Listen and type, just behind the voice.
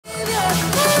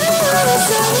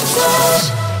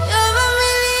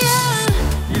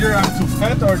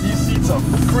wet or these seats are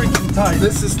freaking tight.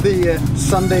 This is the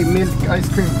Sunday milk ice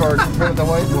cream card for the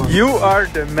white one. You are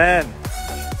the man.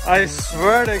 I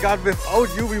swear to God,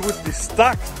 without you we would be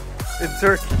stuck in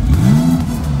Turkey.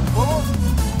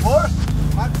 What?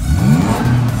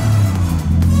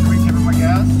 Can we give him my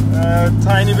gas?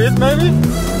 Tiny bit maybe?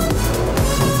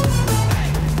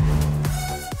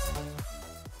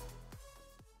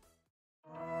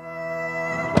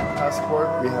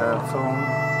 Passport, we have phone.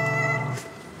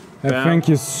 Thank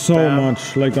you so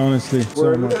much, like honestly,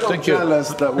 We're so much. a little jealous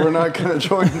that we're not going to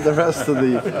join the rest of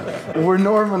the... We're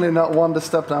normally not one to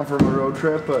step down from a road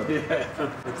trip, but... Yeah.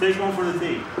 Take one for the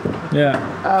team. Yeah.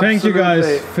 Absolutely. Thank you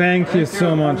guys. Thank you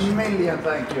so much. A million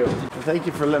thank you. Thank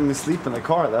you for letting me sleep in the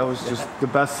car. That was just the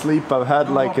best sleep I've had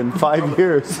like in 5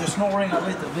 years. You're snoring a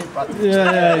little bit, but...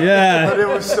 Yeah. But it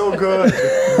was so good.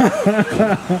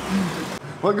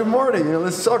 Well, good morning.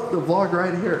 Let's start the vlog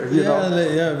right here. You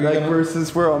know?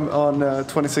 Since we're on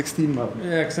 2016 mode.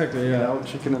 Yeah, exactly. Yeah. You know,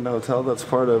 chicken in the hotel. That's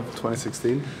part of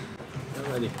 2016.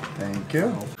 Ready. Thank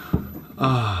you.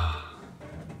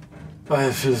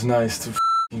 It feels nice to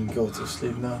go to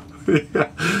sleep now. Yeah.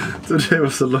 Today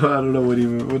was a long. I don't know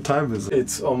what time is it?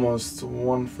 It's almost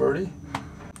 1:30.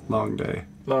 Long day.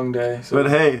 Long day. So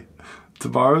But hey,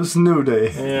 tomorrow's a new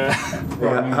day. yeah.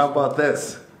 Yeah. How about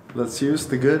this? Let's use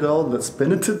the good old, let's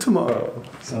spin it to tomorrow.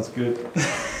 Sounds good.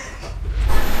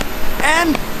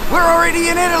 And we're already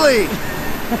in Italy!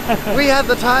 We had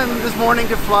the time this morning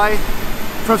to fly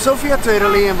from Sofia to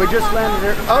Italy and we just landed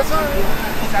here. Oh, sorry!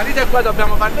 Salite qua,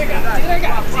 dobbiamo fare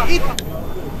ragazzi!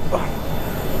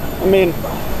 I mean,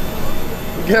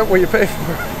 you get what you pay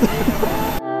for.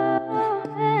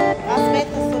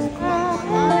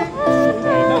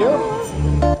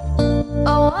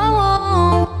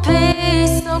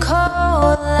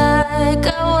 Like I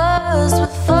was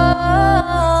before.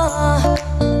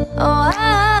 Oh, I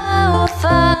will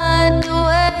find a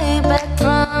way back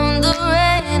from the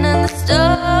rain and the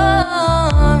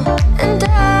storm, and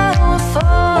I will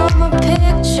form a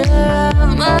picture of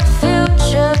my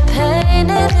future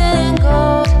painted in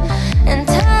gold. And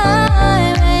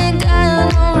time ain't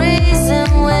got no reason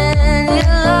when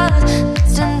you're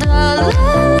lost and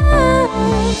alone.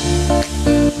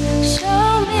 Show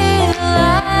me the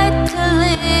light to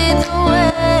lead the way.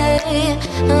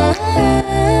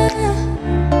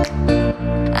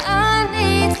 I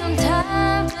need some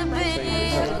time to be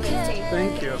okay.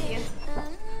 Thank you.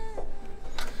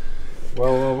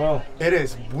 Well. It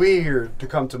is weird to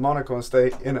come to Monaco and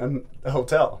stay in a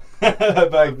hotel.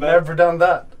 I've never done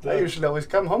that. I usually always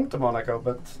come home to Monaco,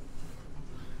 but...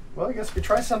 Well, I guess we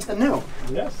try something new.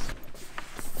 Yes.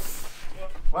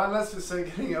 Well, let's just say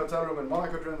getting a hotel room in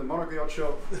Monaco during the Monaco Yacht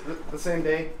show the same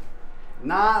day.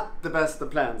 Not the best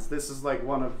of plans. This is like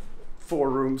one of 4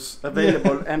 rooms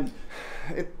available, and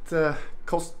it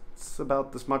costs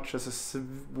about as much as a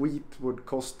suite would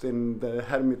cost in the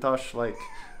Hermitage, like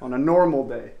on a normal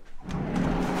day.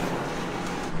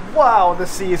 Wow, the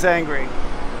sea is angry.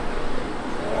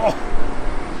 Oh.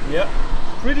 Yeah.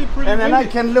 Pretty. And then I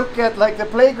can look at like the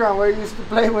playground where I used to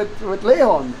play with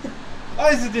Leon. Oh,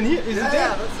 is it in here? Is it there?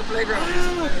 Yeah, that's the playground.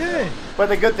 Okay. But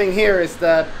the good thing here is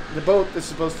that the boat is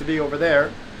supposed to be over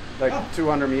there, like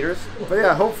 200 meters. But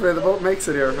yeah, hopefully the boat makes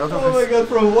it here. Otherwise, Oh my God!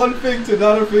 From one thing to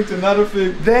another thing to another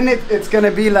thing. then it's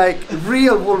gonna be like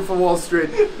real Wolf of Wall Street.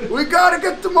 We gotta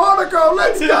get to Monaco.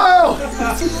 Let's go!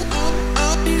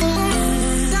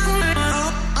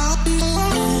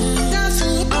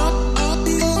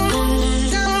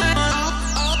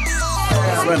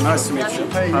 Nice to meet you.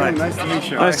 Hey, nice to meet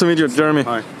you. Nice to meet you, Jeremy.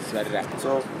 Hi.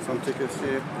 So, some tickets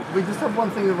here. We just have one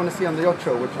thing we want to see on the yacht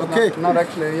show, which is not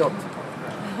actually a yacht.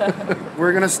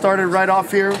 We're gonna start it right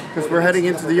off here because we're heading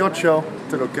into the yacht show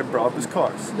to look at Brabus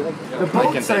cars. The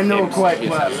boats I know quite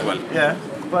well. Yeah.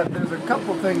 But there's a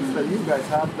couple things that you guys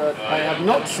have that I have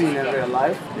not seen in real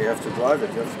life. You have to drive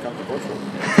it. You have to come to the boat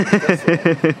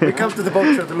show. We come to the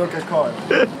boat show to look at cars.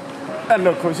 And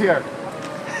look who's here.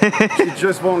 She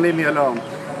just won't leave me alone.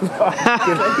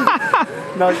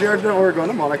 Now she heard that we're going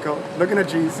to Monaco, looking at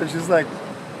G's, and she's like,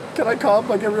 "Can I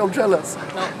come? I get real jealous."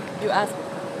 No, you asked.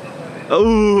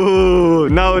 Oh,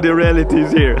 now the reality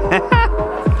is here.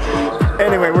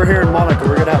 Anyway, we're here in Monaco.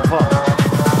 We're gonna have fun.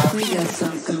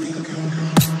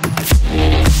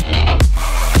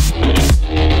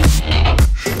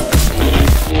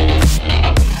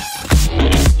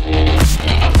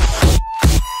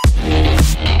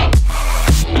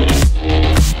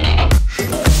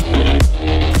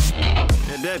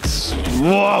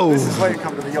 Wow! This is why you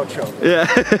come to the yacht show. Yeah.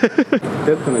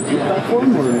 That's on a G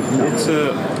platform, or It's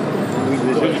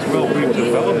well, we've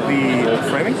developed the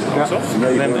framing, also.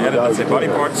 And then added, let's say, body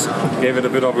parts, gave it a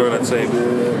bit of a, let's say,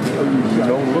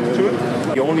 known look to it.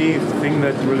 The only thing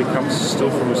that really comes still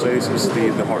from Mercedes is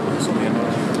the hardness on the end.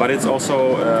 But it's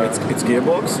also it's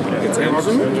gearbox, it's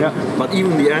engine, but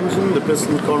even the engine, the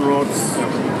piston, conrods,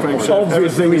 crankshaft,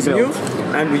 everything is new,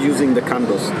 and we're using the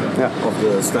canvas of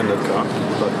the standard car.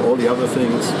 But all the other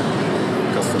things,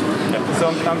 custom. So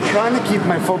I'm trying to keep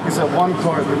my focus at one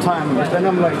car at a time, but then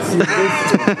I'm like, see this.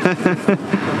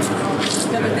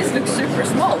 Yeah, but this looks super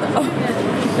small though.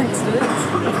 Next to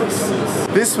this.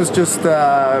 This was just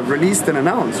released and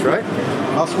announced, right?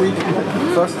 Last week,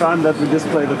 first time that we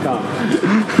display the car.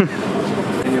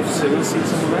 And you have 7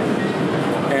 seats in the back.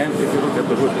 And if you look at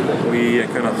the hood, we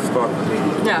kind of thought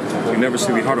we never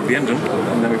see the heart of the engine,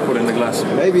 and then we put in the glass.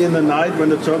 Maybe in the night when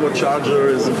the turbocharger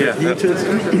is a bit heated.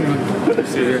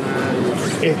 See here.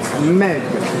 It's mega.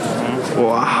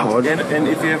 Wow. And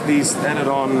if you have these added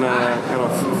on kind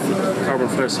of carbon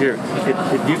flares here,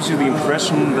 it gives you the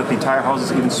impression that the tire house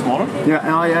is even smaller.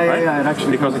 Yeah, it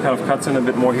actually, because it kind of cuts in a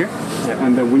bit more here. Yeah.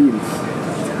 And the wheels.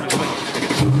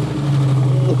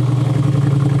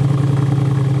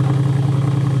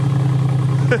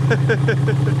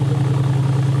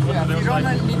 Yeah, you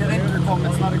don't need an intercom,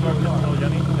 it's not a good car.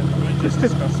 Just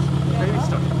discuss baby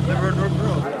stuff.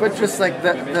 But just like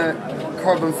the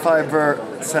carbon fiber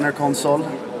center console,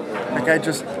 like I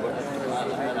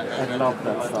love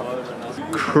that stuff.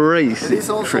 Crazy. Are these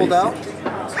all sold out?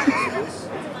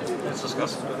 Let's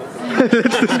discuss.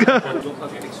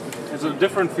 It's a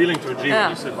different feeling to a G when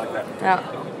you sit like that. Yeah,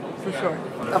 for sure.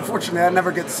 Unfortunately, I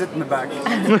never get to sit in the back.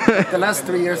 The last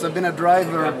 3 years I've been a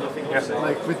driver,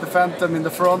 like with the Phantom in the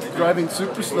front, driving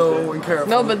super slow and careful.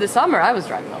 No, but this summer I was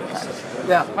driving all the time.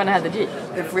 Yeah. When I had the G.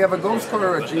 If we have a Ghost car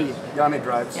or a G, Yanni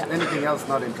drives. Yeah. Anything else,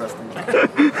 not interesting.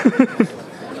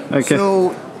 Okay.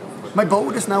 So, my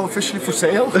boat is now officially for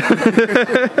sale.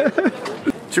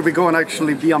 Should we go and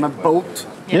actually be on a boat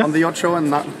on the yacht show and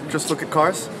not just look at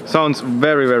cars? Sounds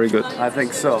very, very good. I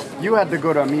think so. You had to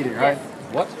go to a meeting, right?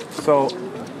 What? So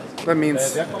that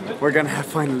means we're gonna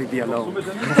finally be alone.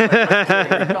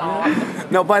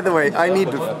 No, by the way, I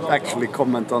need to actually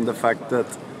comment on the fact that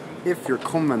if you're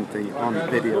commenting on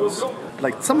videos,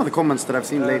 like some of the comments that I've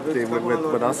seen lately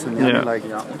with us and like,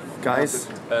 guys,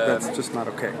 that's just not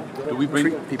okay. We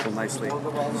treat people nicely.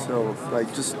 So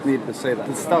like, just need to say that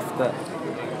the stuff that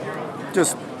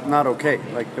just not okay.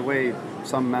 Like the way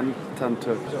some men tend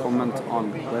to comment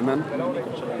on women.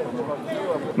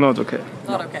 Not okay.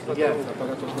 Not okay.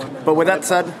 But with that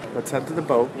said, let's head to the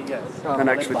boat and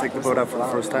actually take the boat out for the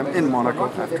first time in Monaco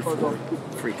after 4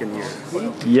 freaking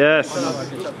years. Yes.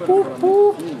 Boop,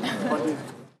 boop.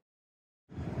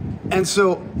 And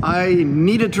so I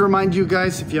needed to remind you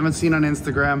guys, if you haven't seen on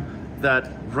Instagram, that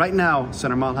right now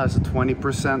Center Mile has a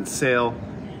 20% sale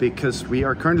because we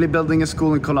are currently building a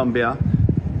school in Colombia.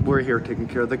 We're here taking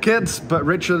care of the kids, but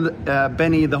Richard,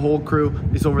 Benny, the whole crew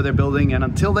is over there building, and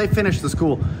until they finish the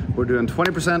school, we're doing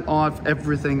 20% off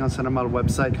everything on Center Mile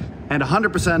website, and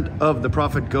 100% of the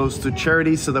profit goes to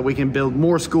charity so that we can build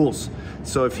more schools.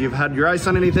 So if you've had your eyes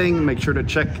on anything, make sure to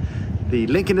check the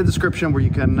link in the description where you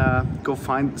can go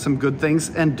find some good things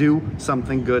and do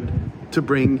something good to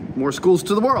bring more schools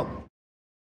to the world.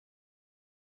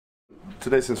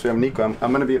 Today, since we have Nico, I'm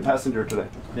going to be a passenger today.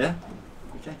 Yeah?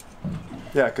 Okay.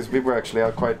 Yeah, because we were actually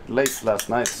out quite late last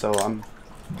night, so I'm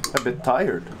a bit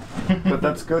tired. But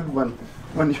that's good when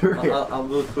you're here.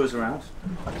 I'll cruise around.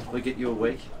 We'll get you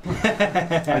awake.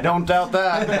 I don't doubt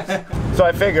that. So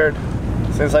I figured,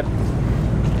 since I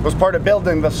was part of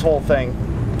building this whole thing,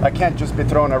 I can't just be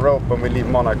thrown a rope when we leave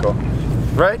Monaco.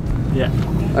 Right? Yeah.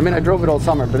 I mean, I drove it all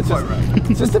summer, but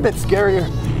it's just a bit scarier.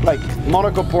 Like,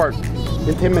 Monaco port,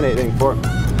 intimidating for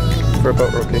a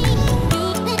boat rookie.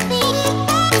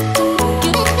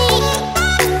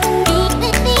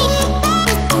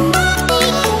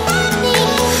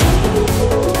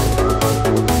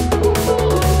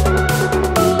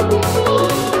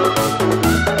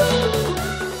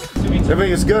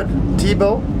 Everything is good.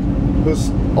 Thibaut,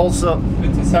 who's also,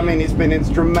 I mean, he's been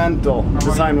instrumental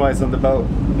design-wise on the boat.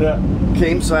 Yeah.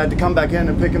 Came, so I had to come back in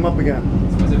and pick him up again.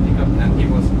 It was a pickup, and he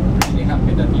was really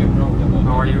happy that you drove the boat.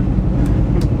 How are you?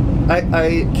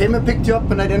 I came and picked you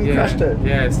up and I didn't crash it.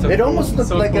 Yeah, it's so it almost looked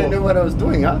so like cool. I knew what I was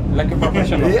doing, huh? Like a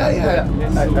professional. Yeah.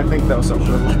 I think that was so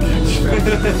good.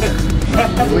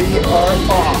 We are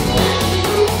off.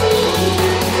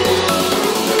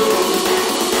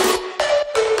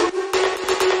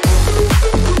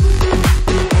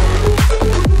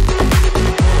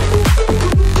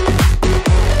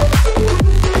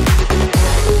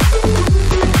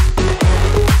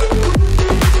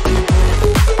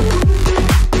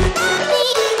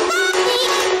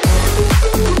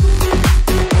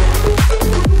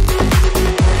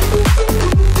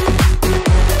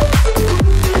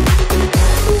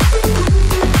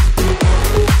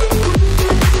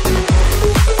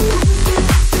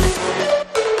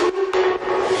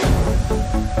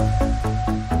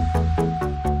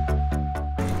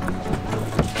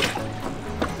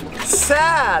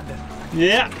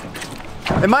 Yeah.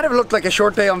 It might have looked like a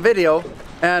short day on video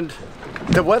and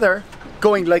the weather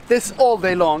going like this all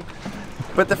day long,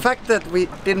 but the fact that we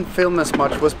didn't film as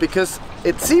much was because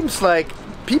it seems like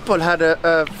people had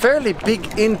a fairly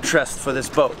big interest for this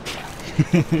boat.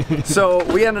 So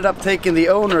we ended up taking the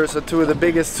owners of 2 of the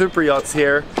biggest super yachts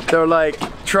here. They're like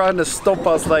trying to stop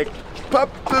us, like,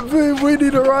 we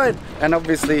need a ride. And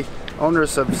obviously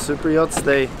owners of super yachts,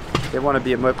 they want to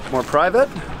be more private.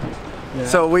 Yeah.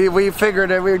 So we figured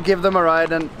that we would give them a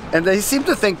ride, and they seem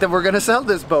to think that we're going to sell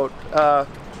this boat,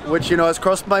 which, you know, has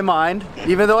crossed my mind,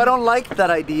 even though I don't like that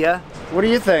idea. What do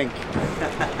you think?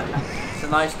 It's a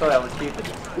nice toy, I would keep it.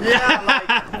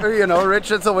 Yeah, like, you know,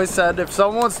 Richard's always said, if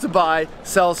someone wants to buy,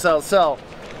 sell, sell, sell.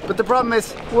 But the problem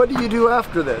is, what do you do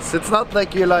after this? It's not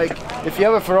like you're like, if you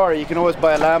have a Ferrari, you can always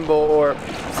buy a Lambo or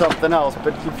something else.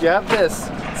 But if you have this,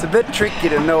 it's a bit tricky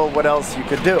to know what else you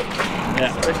could do.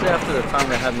 Yeah. Especially after the time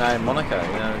we had now in Monaco,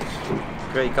 you know, it's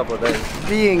a great couple of days.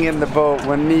 Being in the boat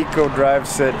when Nico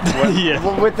drives it,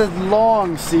 with the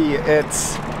long sea,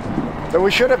 it's... But we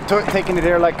should have taken it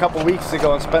here like a couple weeks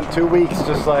ago and spent 2 weeks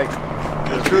just like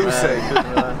cruising.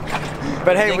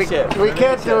 But hey, we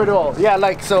can't do it all. Yeah,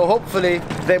 like, so hopefully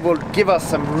they will give us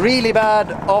some really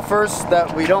bad offers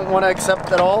that we don't want to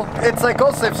accept at all. It's like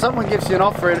also if someone gives you an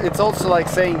offer, it's also like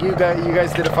saying you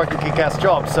guys did a fucking kick-ass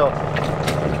job. So,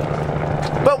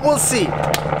 but we'll see.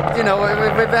 You know,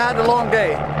 we've had a long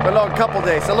day, a long couple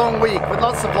days, a long week with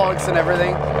lots of vlogs and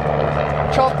everything.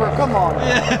 Chopper, come on.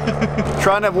 Yeah.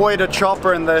 Trying to avoid a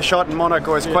chopper in the shot in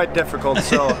Monaco is quite difficult,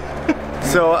 so...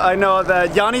 So I know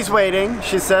that Yanni's waiting.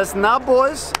 She says, now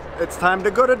boys, it's time to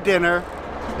go to dinner,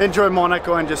 enjoy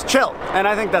Monaco and just chill. And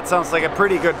I think that sounds like a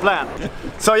pretty good plan.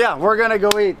 So yeah, we're gonna go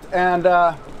eat. And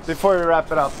before we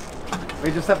wrap it up,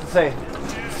 we just have to say,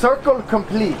 circle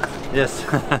complete. Yes,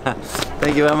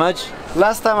 thank you very much.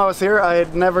 Last time I was here, I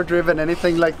had never driven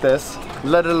anything like this,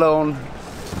 let alone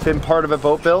been part of a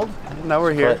boat build. Now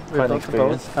we're here, we built the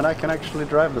boat, and I can actually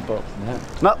drive the boat. Yeah.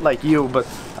 Not like you, but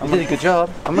you did a good job.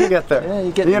 I'm gonna get there.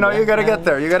 Yeah, you know, you gotta get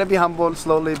there. You gotta be humble,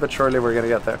 slowly but surely we're gonna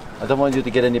get there. I don't want you to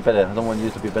get any better. I don't want you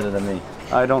to be better than me.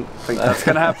 I don't think that's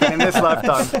gonna happen in this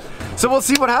lifetime. So we'll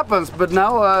see what happens, but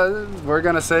now we're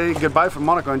gonna say goodbye from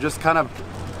Monaco and just kind of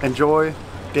enjoy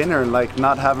dinner and like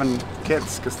not having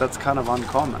kids, because that's kind of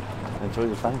uncommon. Enjoy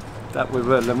your time. That we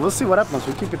will, and we'll see what happens.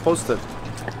 We'll keep it posted.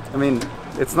 I mean,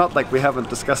 it's not like we haven't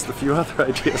discussed a few other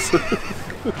ideas.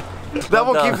 That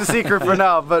will keep the secret for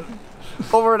now, but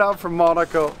over and out from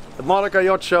Monaco, the Monaco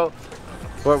Yacht Show,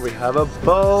 where we have a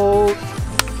boat.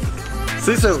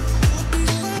 See you soon.